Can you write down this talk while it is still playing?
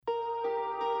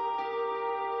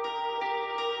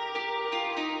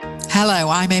Hello,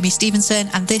 I'm Amy Stevenson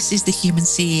and this is The Human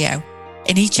CEO.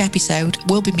 In each episode,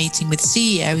 we'll be meeting with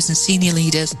CEOs and senior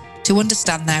leaders to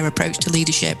understand their approach to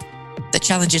leadership, the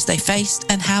challenges they faced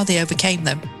and how they overcame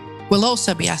them. We'll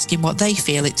also be asking what they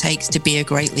feel it takes to be a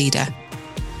great leader.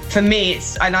 For me,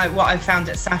 I know what I've found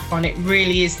at Saffron, it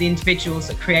really is the individuals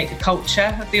that create the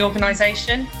culture of the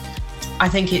organisation. I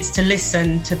think it's to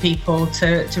listen to people,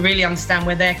 to really understand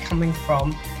where they're coming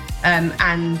from,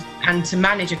 and to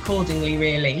manage accordingly,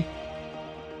 really.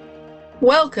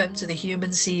 Welcome to The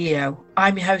Human CEO.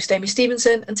 I'm your host, Amy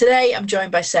Stevenson, and today I'm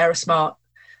joined by Sarah Smart.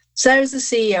 Sarah's the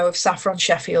CEO of Saffron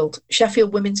Sheffield,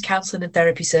 Sheffield Women's Counselling and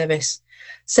Therapy Service.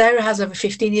 Sarah has over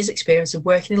 15 years' experience of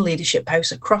working in leadership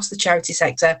posts across the charity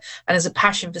sector and has a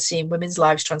passion for seeing women's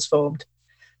lives transformed.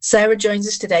 Sarah joins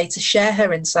us today to share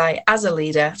her insight as a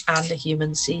leader and a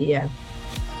human CEO.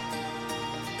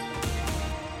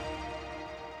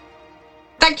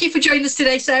 Thank you for joining us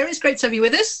today, Sarah. It's great to have you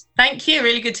with us. Thank you.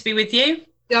 Really good to be with you.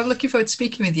 Yeah, I'm looking forward to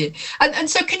speaking with you. And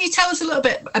so can you tell us a little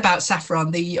bit about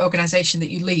Saffron, the organisation that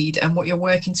you lead and what you're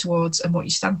working towards and what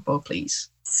you stand for, please?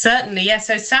 Certainly, yes.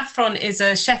 So Saffron is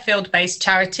a Sheffield-based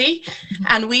charity,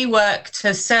 and we work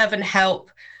to serve and help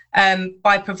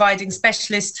by providing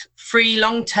specialist free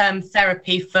long-term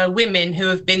therapy for women who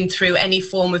have been through any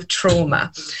form of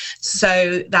trauma.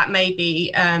 So that may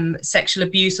be sexual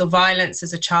abuse or violence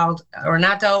as a child or an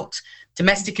adult,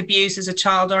 domestic abuse as a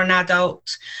child or an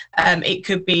adult. It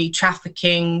could be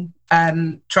trafficking,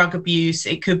 drug abuse.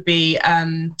 It could be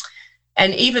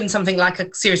and even something like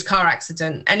a serious car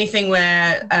accident, anything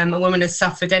where a woman has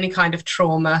suffered any kind of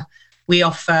trauma, we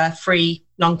offer free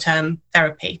long-term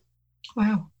therapy.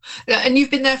 Wow. And you've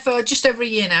been there for just over a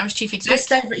year now as Chief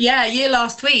Executive? A year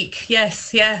last week.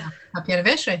 Yes, yeah. Happy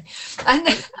anniversary.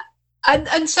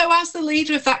 And so as the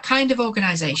leader of that kind of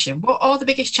organisation, what are the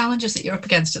biggest challenges that you're up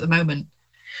against at the moment?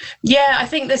 Yeah, I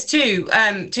think there's two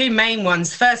main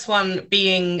ones. First one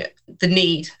being the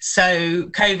need. So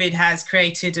COVID has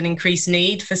created an increased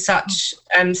need for such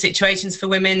situations for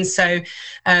women. So,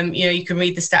 you can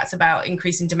read the stats about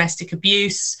increasing domestic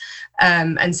abuse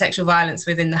and sexual violence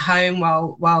within the home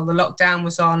while the lockdown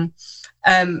was on.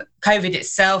 COVID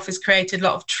itself has created a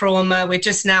lot of trauma. We're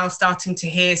just now starting to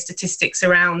hear statistics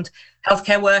around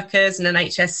healthcare workers and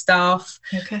NHS staff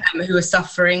who are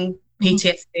suffering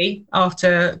PTSD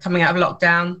after coming out of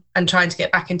lockdown and trying to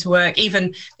get back into work,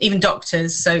 even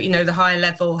doctors. So, the higher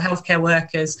level healthcare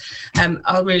workers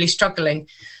are really struggling.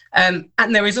 And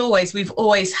we've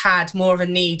always had more of a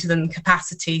need than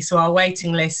capacity. So our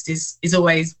waiting list is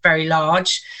always very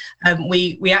large.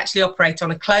 We actually operate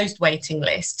on a closed waiting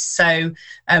list. So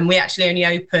we actually only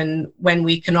open when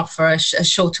we can offer a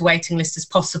shorter waiting list as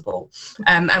possible.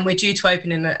 And we're due to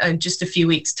open in just a few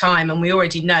weeks' time. And we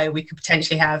already know we could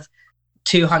potentially have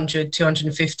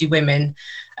 250 women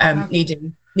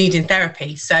needing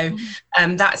therapy. So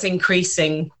that's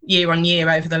increasing year on year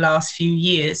over the last few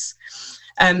years.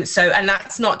 And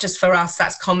that's not just for us,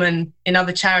 that's common in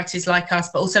other charities like us,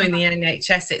 but also in the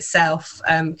NHS itself.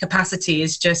 Capacity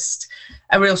is just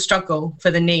a real struggle for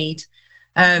the need.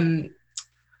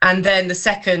 And then the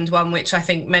second one, which I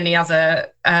think many other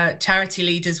charity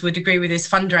leaders would agree with, is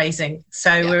fundraising.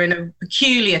 So we're in a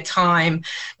peculiar time,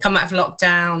 come out of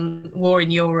lockdown, war in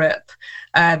Europe.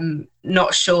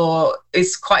 Not sure,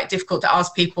 it's quite difficult to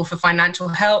ask people for financial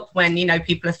help when,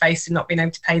 people are facing not being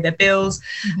able to pay their bills.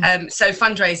 So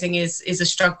fundraising is a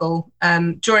struggle.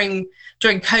 During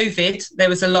COVID, there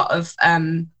was a lot of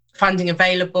funding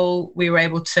available. We were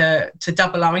able to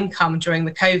double our income during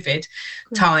the COVID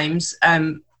times.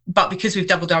 But because we've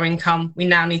doubled our income, we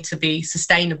now need to be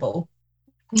sustainable.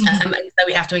 And so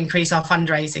we have to increase our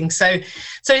fundraising. So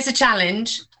it's a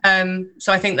challenge.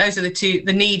 So I think those are the two,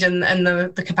 the need and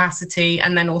the capacity,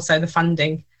 and then also the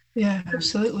funding. Yeah,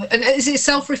 absolutely. And is it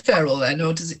self-referral then,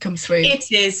 or does it come through?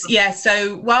 It is, yeah.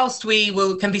 So whilst we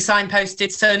can be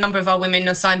signposted, so a number of our women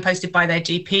are signposted by their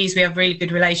GPs. We have really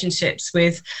good relationships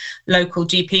with local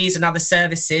GPs and other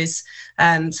services,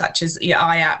 such as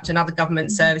IAPT and other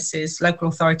government services, local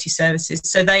authority services.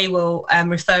 So they will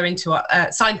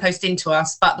signpost into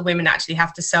us, but the women actually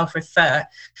have to self-refer.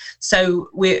 So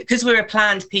because we're a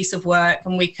planned piece of work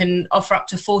and we can offer up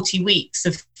to 40 weeks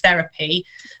of therapy,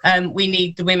 we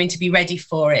need the women to be ready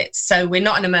for it. So we're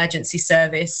not an emergency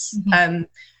service.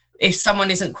 If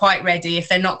someone isn't quite ready, if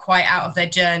they're not quite out of their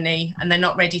journey and they're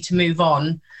not ready to move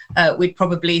on, we'd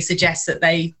probably suggest that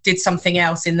they did something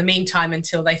else in the meantime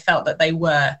until they felt that they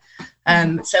were.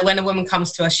 So when a woman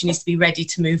comes to us, she needs to be ready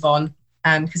to move on,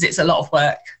 because it's a lot of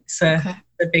work. It's a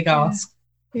big ask.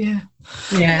 Yeah.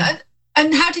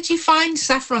 And how did you find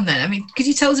Saffron then? I mean, could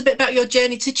you tell us a bit about your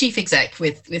journey to Chief Exec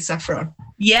with Saffron?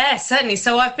 Yeah, certainly.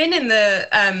 So I've been in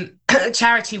the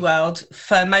charity world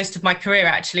for most of my career,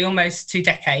 actually, almost 2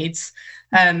 decades.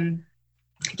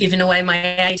 Giving away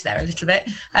my age there a little bit.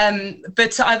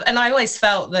 But I always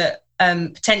felt that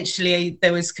potentially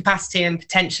there was capacity and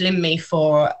potential in me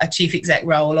for a chief exec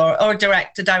role or a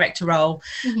director role.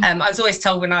 I was always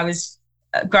told when I was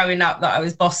growing up that I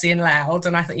was bossy and loud,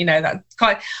 and I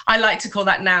thought, I like to call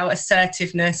that now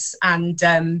assertiveness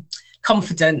and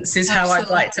confidence is how I'd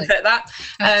like to put that.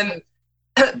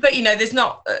 But there's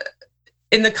not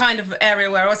in the kind of area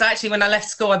where I was actually, when I left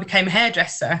school, I became a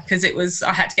hairdresser because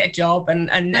I had to get a job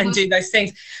and do those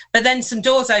things. But then some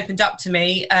doors opened up to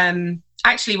me,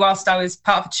 actually, whilst I was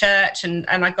part of a church, and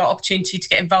I got opportunity to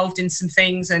get involved in some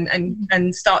things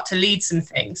and start to lead some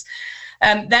things.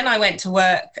 Then I went to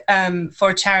work for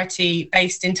a charity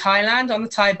based in Thailand on the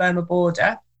Thai-Burma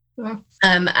border,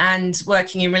 and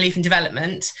working in relief and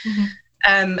development.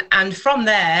 And from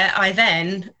there, I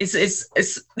then, this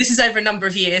is over a number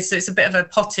of years, so it's a bit of a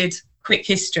potted, quick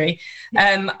history.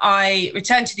 I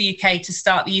returned to the UK to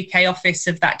start the UK office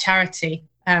of that charity,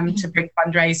 to bring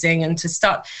fundraising and to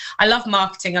start. I love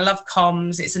marketing, I love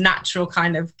comms. It's a natural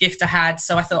kind of gift I had,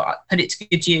 so I thought I'd put it to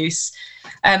good use.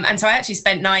 And so I actually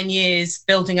spent 9 years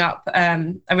building up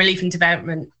a relief and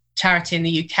development charity in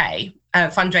the UK,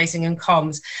 fundraising and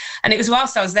comms. And it was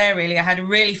whilst I was there, really, I had a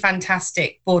really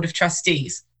fantastic board of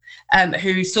trustees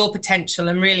who saw potential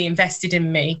and really invested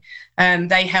in me.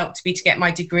 They helped me to get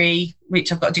my degree,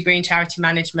 which I've got a degree in charity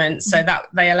management, so that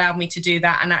they allowed me to do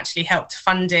that and actually helped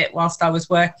fund it whilst I was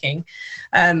working.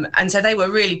 And so they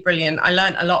were really brilliant. I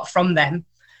learned a lot from them.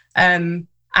 And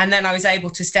then I was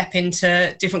able to step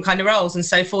into different kind of roles. And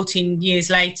so 14 years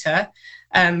later,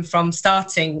 from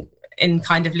starting in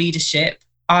kind of leadership,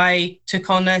 I took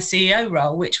on a CEO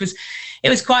role, which was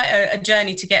quite a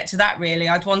journey to get to that, really.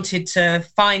 I'd wanted to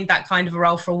find that kind of a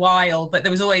role for a while, but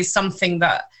there was always something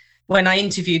that, when I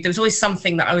interviewed, there was always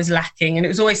something that I was lacking, and it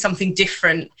was always something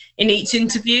different in each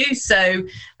interview. So,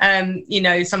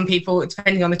 some people,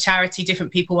 depending on the charity,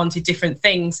 different people wanted different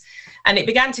things. And it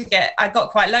began to I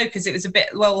got quite low because it was a bit,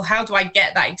 well, how do I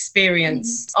get that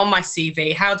experience on my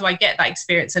CV? How do I get that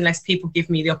experience unless people give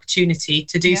me the opportunity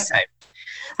to do so?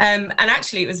 And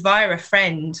actually, it was via a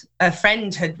friend. A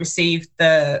friend had received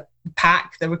the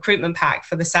recruitment pack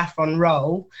for the Saffron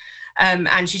role.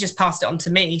 And she just passed it on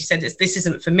to me. She said, this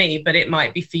isn't for me, but it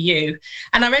might be for you.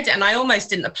 And I read it and I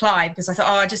almost didn't apply because I thought,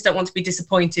 I just don't want to be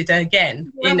disappointed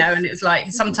again, and it was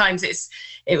like, sometimes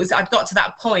I'd got to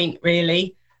that point,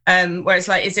 really, where it's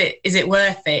like, is it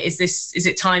worth it? Is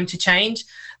it time to change?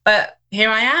 But here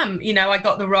I am, I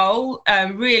got the role,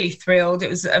 really thrilled. It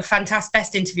was a fantastic,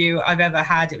 best interview I've ever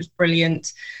had. It was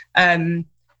brilliant.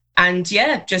 And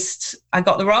yeah, I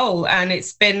got the role, and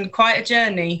it's been quite a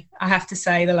journey, I have to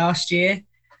say, the last year.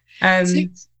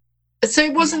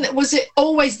 So was it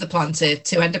always the plan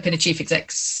to end up in a chief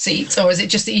exec seat, or is it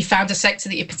just that you found a sector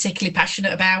that you're particularly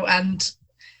passionate about? And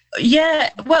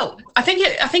yeah, well, I think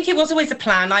it was always a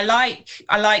plan. I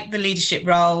like the leadership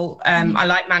role. I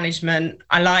like management.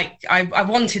 I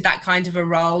wanted that kind of a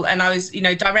role, and I was,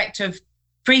 director of.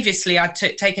 Previously, I'd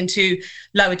taken 2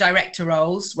 lower director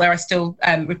roles where I still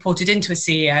reported into a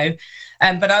CEO,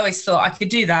 but I always thought I could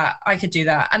do that.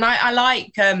 And I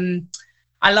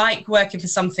like working for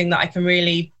something that I can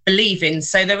really believe in.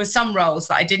 So there were some roles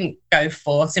that I didn't go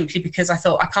for simply because I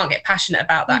thought I can't get passionate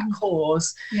about that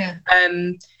cause. Yeah.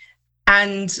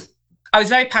 And I was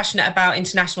very passionate about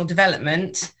international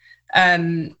development.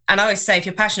 And I always say, if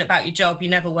you're passionate about your job, you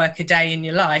never work a day in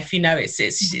your life.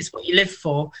 It's what you live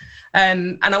for.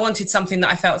 And I wanted something that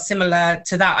I felt similar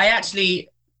to that. I actually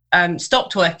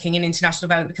stopped working in international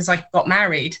development because I got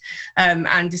married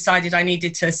and decided I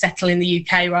needed to settle in the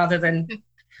UK rather than,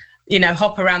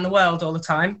 hop around the world all the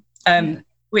time,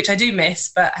 which I do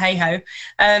miss, but hey ho.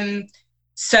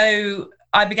 So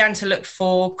I began to look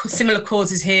for similar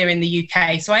causes here in the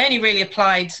UK. So I only really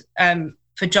applied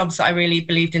for jobs that I really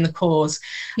believed in the cause.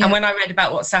 Yeah. And when I read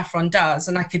about what Saffron does,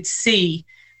 and I could see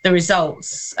the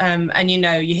results, and you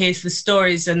hear the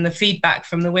stories and the feedback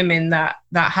from the women that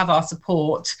have our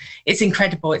support, it's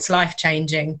incredible, it's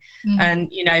life-changing.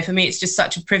 And for me, it's just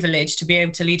such a privilege to be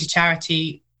able to lead a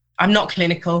charity. I'm not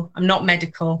clinical, I'm not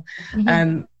medical,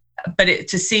 but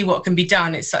to see what can be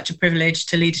done, it's such a privilege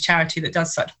to lead a charity that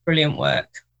does such brilliant work.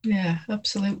 Yeah,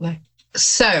 absolutely.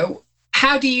 So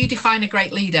how do you define a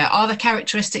great leader? Are there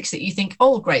characteristics that you think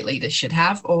all great leaders should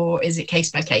have, or is it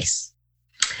case by case?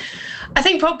 I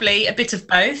think probably a bit of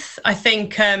both. I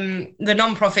think the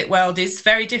non-profit world is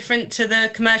very different to the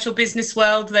commercial business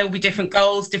world. There will be different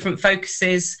goals, different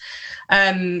focuses.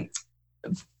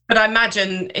 But I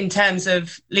imagine in terms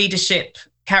of leadership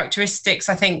characteristics,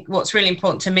 I think what's really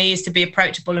important to me is to be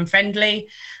approachable and friendly.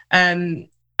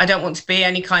 I don't want to be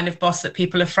any kind of boss that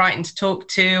people are frightened to talk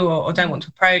to or don't want to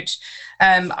approach.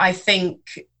 I think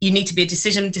you need to be a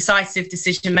decisive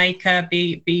decision maker,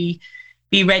 be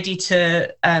ready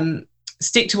to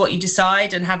stick to what you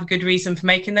decide and have a good reason for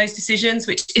making those decisions,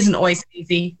 which isn't always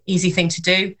an easy thing to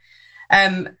do.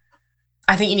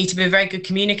 I think you need to be a very good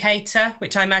communicator,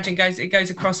 which I imagine goes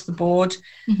across the board.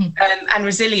 And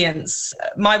resilience.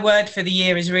 My word for the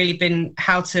year has really been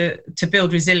how to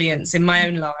build resilience in my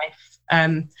own life,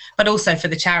 but also for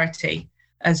the charity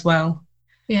as well.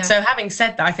 Yeah. So having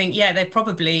said that, I think, they're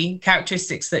probably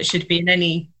characteristics that should be in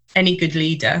any good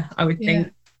leader, I would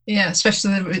think. Yeah,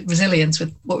 especially the resilience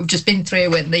with what we've just been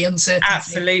through and the uncertainty.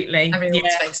 Absolutely.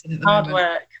 Everyone's facing at the hard moment.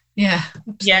 Work. Yeah.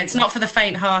 Absolutely. Yeah, it's not for the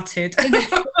faint-hearted.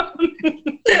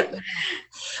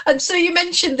 And so you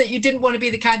mentioned that you didn't want to be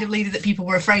the kind of leader that people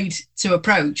were afraid to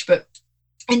approach, but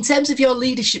in terms of your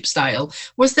leadership style,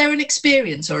 was there an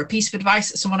experience or a piece of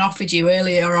advice that someone offered you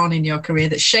earlier on in your career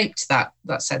that shaped that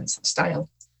sense of style?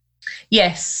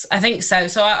 Yes, I think so.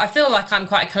 So I feel like I'm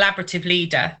quite a collaborative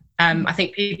leader. I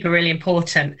think people are really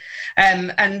important.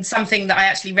 And something that I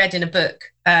actually read in a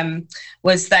book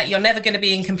was that you're never going to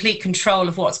be in complete control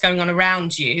of what's going on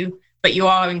around you, but you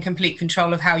are in complete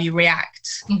control of how you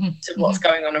react to what's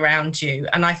going on around you.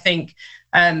 And I think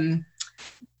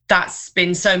that's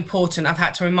been so important. I've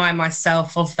had to remind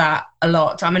myself of that a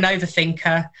lot. I'm an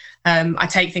overthinker. I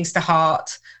take things to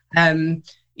heart.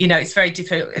 It's very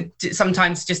difficult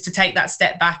sometimes just to take that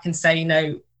step back and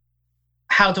say,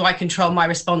 how do I control my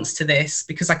response to this?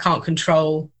 Because I can't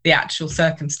control the actual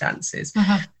circumstances.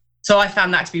 So I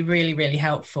found that to be really, really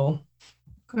helpful.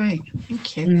 Great,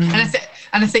 thank you.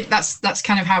 And I think that's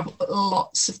kind of how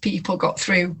lots of people got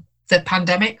through the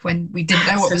pandemic when we didn't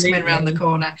know what was coming around the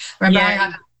corner. Remember, I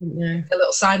had a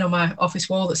little sign on my office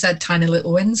wall that said "Tiny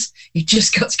Little Wins." You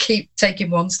just got to keep taking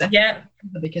one step. Yeah,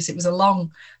 because it was a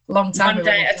long time. One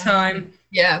day at a time.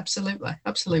 Yeah, absolutely.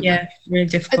 Yeah, really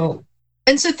difficult.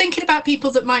 And so, thinking about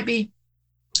people that might be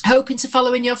hoping to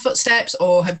follow in your footsteps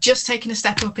or have just taken a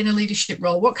step up in a leadership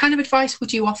role, what kind of advice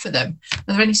would you offer them?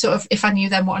 Are there any sort of "if I knew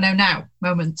then what I know now"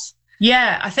 moments?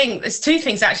 Yeah, I think there's two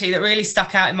things actually that really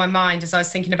stuck out in my mind as I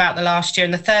was thinking about the last year.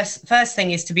 And the first thing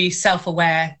is to be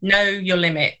self-aware, know your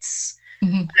limits.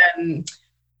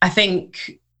 I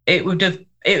think it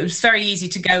was very easy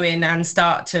to go in and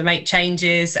start to make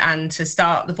changes and to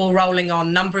start the ball rolling on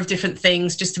a number of different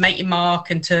things just to make your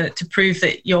mark and to prove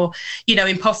that your,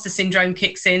 imposter syndrome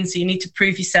kicks in. So you need to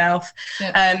prove yourself.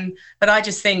 Yeah. But I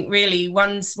just think really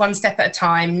one step at a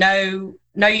time, know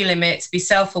your limits, be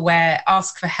self-aware,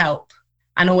 ask for help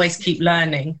and always keep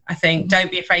learning. I think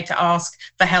don't be afraid to ask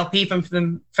for help, even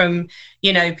from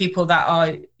people that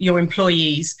are your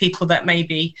employees, people that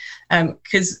maybe,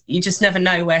 because you just never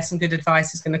know where some good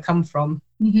advice is going to come from.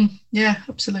 Yeah,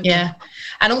 absolutely. Yeah.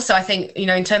 And also I think,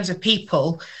 in terms of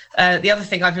people, the other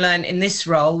thing I've learned in this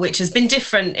role, which has been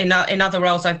different in other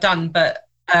roles I've done, but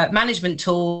management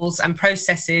tools and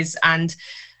processes and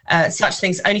such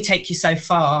things only take you so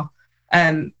far.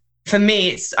 For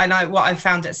me, what I've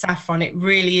found at Saffron, it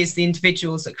really is the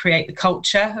individuals that create the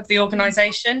culture of the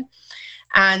organisation.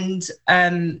 And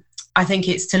I think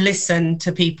it's to listen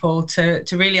to people, to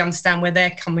really understand where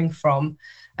they're coming from,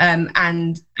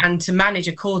 and to manage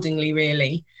accordingly,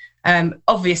 really.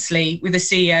 Obviously, with a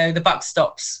CEO, the buck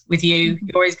stops with you.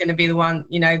 You're always going to be the one,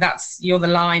 you're the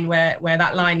line where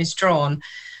that line is drawn.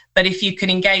 But if you can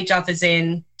engage others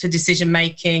in to decision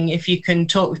making, if you can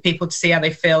talk with people to see how they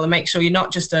feel and make sure you're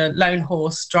not just a lone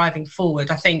horse driving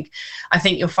forward, I think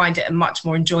you'll find it a much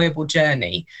more enjoyable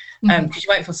journey, because you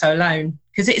won't feel so alone,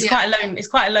 because it's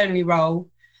quite a lonely role.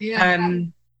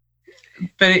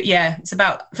 But it's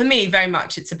about, for me, very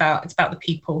much it's about the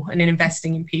people and in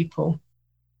investing in people.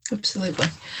 Absolutely.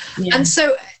 And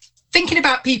so, thinking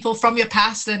about people from your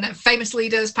past and famous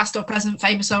leaders, past or present,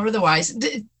 famous or otherwise,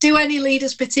 do any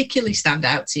leaders particularly stand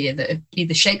out to you that have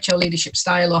either shaped your leadership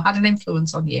style or had an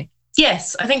influence on you?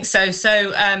 Yes, I think so.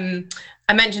 So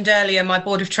I mentioned earlier my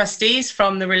board of trustees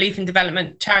from the Relief and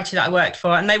Development charity that I worked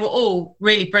for, and they were all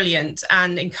really brilliant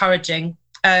and encouraging.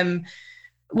 One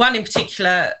in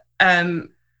particular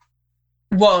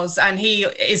was, and he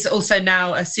is also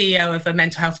now a CEO of a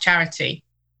mental health charity.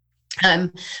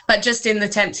 But just in the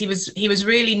temps, he was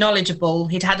really knowledgeable.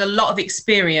 He'd had a lot of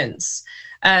experience,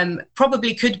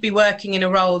 probably could be working in a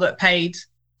role that paid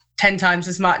 10 times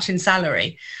as much in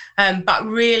salary, but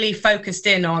really focused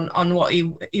in on what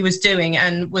he was doing,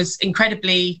 and was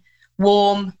incredibly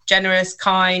warm, generous,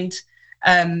 kind,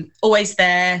 always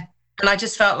there. And I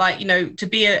just felt like, to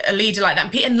be a leader like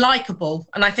that and likable.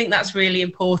 And I think that's really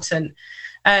important.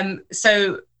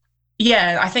 So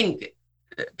yeah, I think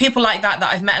people like that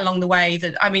I've met along the way,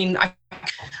 that I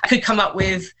could come up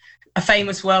with a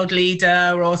famous world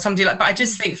leader or somebody like, but I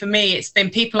just think for me it's been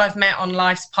people I've met on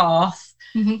life's path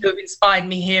who have inspired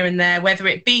me here and there, whether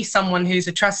it be someone who's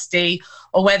a trustee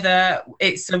or whether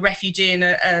it's a refugee in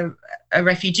a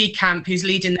refugee camp who's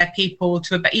leading their people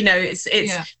to a,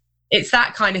 it's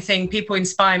that kind of thing. People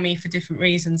inspire me for different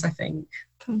reasons, I think.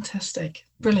 Fantastic.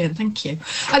 Brilliant. Thank you.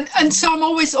 And so I'm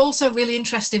always also really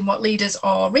interested in what leaders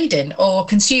are reading or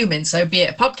consuming. So be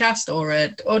it a podcast or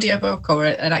an audiobook or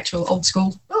an actual old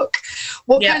school book.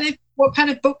 What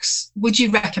kind of books would you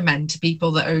recommend to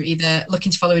people that are either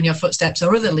looking to follow in your footsteps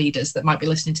or other leaders that might be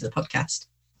listening to the podcast?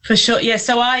 For sure. Yeah.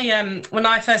 So I, when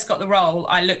I first got the role,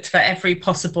 I looked for every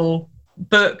possible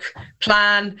book,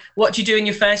 plan, what do you do in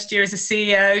your first year as a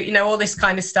CEO, all this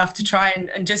kind of stuff to try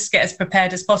and just get as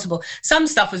prepared as possible. Some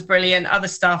stuff was brilliant, other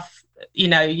stuff,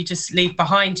 you just leave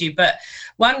behind you. But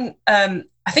one, I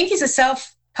think he's a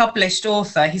self-published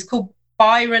author. He's called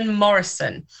Byron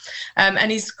Morrison. And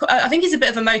I think he's a bit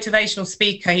of a motivational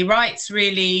speaker. He writes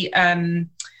really,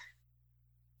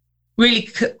 really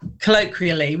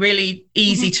colloquially, really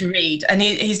easy to read. And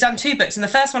he's done 2 books. And the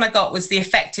first one I got was The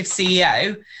Effective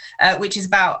CEO, which is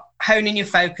about honing your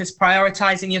focus,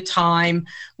 prioritizing your time,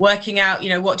 working out,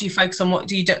 what do you focus on, what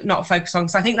do you not focus on?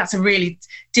 Because I think that's a really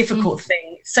difficult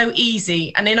thing. So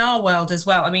easy. And in our world as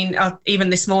well. Even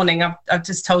this morning, I've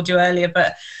just told you earlier,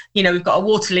 but, we've got a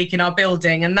water leak in our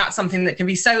building, and that's something that can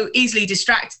be so easily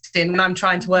distracting when I'm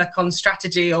trying to work on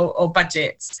strategy or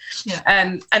budgets. Yeah.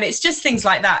 And it's just things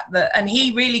like that. And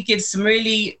he really gives some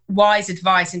really wise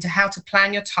advice into how to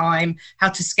plan your time, how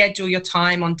to schedule your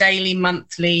time on daily,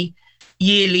 monthly,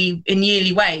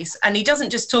 yearly ways. And he doesn't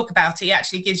just talk about it, he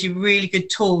actually gives you really good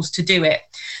tools to do it.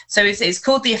 So it's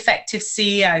called The Effective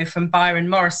CEO from Byron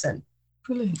Morrison.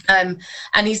 Brilliant. And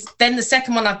he's then the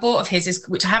second one I bought of his is,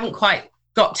 which I haven't quite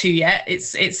got to yet,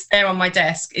 it's there on my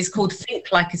desk, is called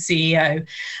Think Like a CEO,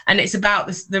 and it's about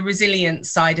the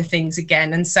resilience side of things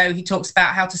again. And so he talks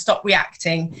about how to stop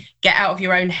reacting, get out of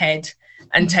your own head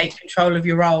and take control of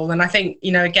your role. And I think,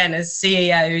 again, as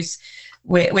CEOs,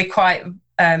 we're quite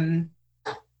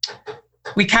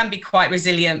we can be quite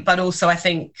resilient, but also I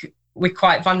think we're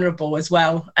quite vulnerable as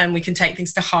well, and we can take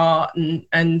things to heart,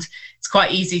 and it's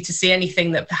quite easy to see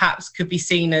anything that perhaps could be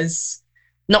seen as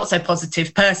not so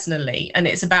positive personally. And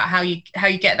it's about how you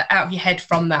get that out of your head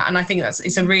from that. And I think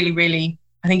it's a really, really,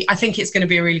 I think it's going to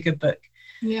be a really good book.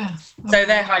 Yeah. So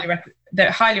they're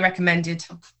highly recommended.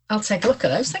 I'll take a look at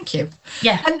those. Thank you.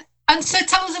 Yeah. And so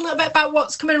tell us a little bit about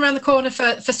what's coming around the corner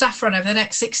for Saffron over the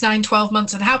next 6, 9, 12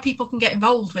 months, and how people can get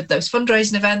involved with those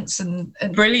fundraising events. And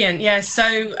Brilliant. Yeah.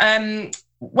 So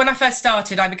when I first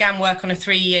started, I began work on a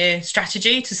 3-year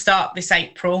strategy to start this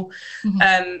April,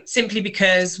 simply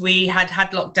because we had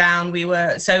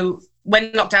lockdown. So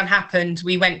when lockdown happened,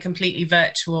 we went completely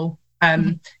virtual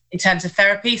in terms of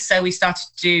therapy. So we started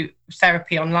to do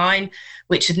therapy online,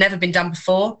 which had never been done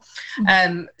before.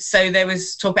 So there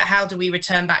was talk about how do we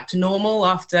return back to normal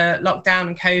after lockdown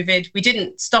and COVID. We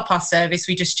didn't stop our service,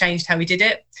 we just changed how we did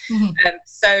it.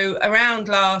 So around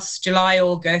last July,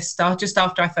 August, just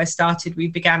after I first started, we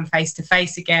began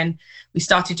face-to-face again. We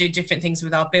started doing different things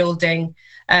with our building.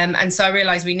 And so I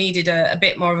realised we needed a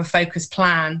bit more of a focused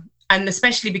plan. And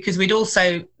especially because we'd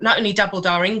also not only doubled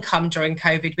our income during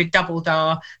COVID, we'd doubled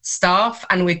our staff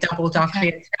and we'd doubled our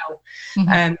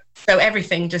clientele. So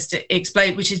everything just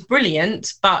exploded, which is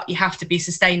brilliant, but you have to be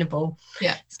sustainable.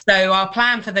 Yeah. So our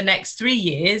plan for the next 3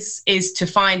 years is to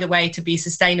find a way to be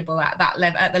sustainable at that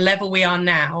level, at the level we are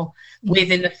now.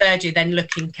 Within the 3rd year, then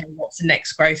looking, okay, what's the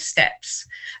next growth steps?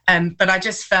 But I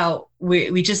just felt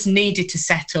we just needed to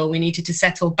settle. We needed to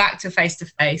settle back to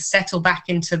face-to-face, settle back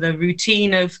into the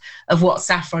routine of what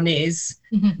Saffron is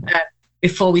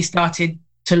before we started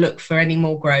to look for any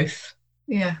more growth.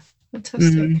 Yeah,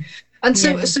 fantastic. And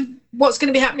so what's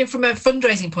going to be happening from a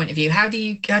fundraising point of view? How do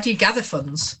you gather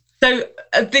funds? So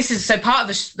part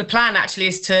of the plan actually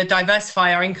is to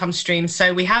diversify our income streams.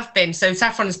 So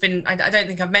Saffron has been, I don't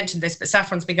think I've mentioned this, but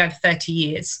Saffron's been going for 30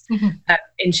 years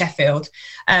in Sheffield.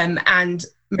 And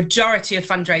majority of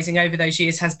fundraising over those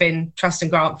years has been trust and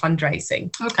grant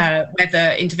fundraising,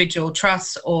 whether individual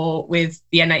trusts or with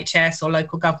the NHS or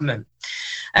local government.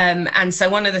 And so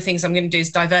one of the things I'm going to do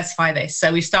is diversify this.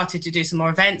 So we started to do some more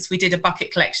events. We did a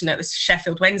bucket collection at the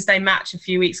Sheffield Wednesday match a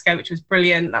few weeks ago, which was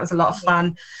brilliant. That was a lot of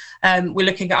fun. We're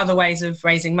looking at other ways of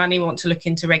raising money. We want to look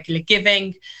into regular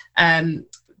giving,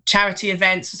 charity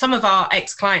events. Some of our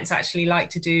ex-clients actually like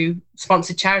to do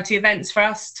sponsored charity events for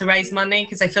us to raise money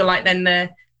because they feel like then they're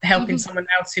helping someone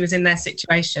else who was in their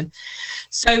situation.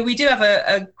 So we do have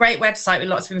a great website with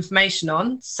lots of information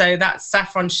on. So that's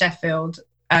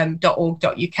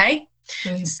saffronsheffield.org.uk.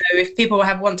 So if people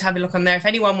want to have a look on there, if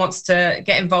anyone wants to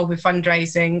get involved with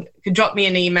fundraising, you can drop me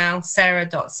an email,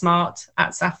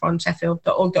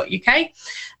 sarah.smart@saffronsheffield.org.uk,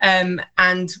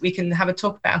 and we can have a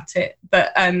talk about it.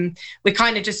 But we're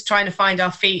kind of just trying to find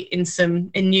our feet in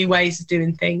new ways of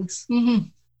doing things.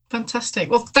 Fantastic.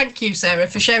 Well, thank you, Sarah,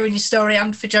 for sharing your story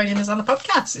and for joining us on the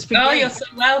podcast. It's been great. You're so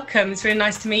welcome. It's really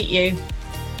nice to meet you.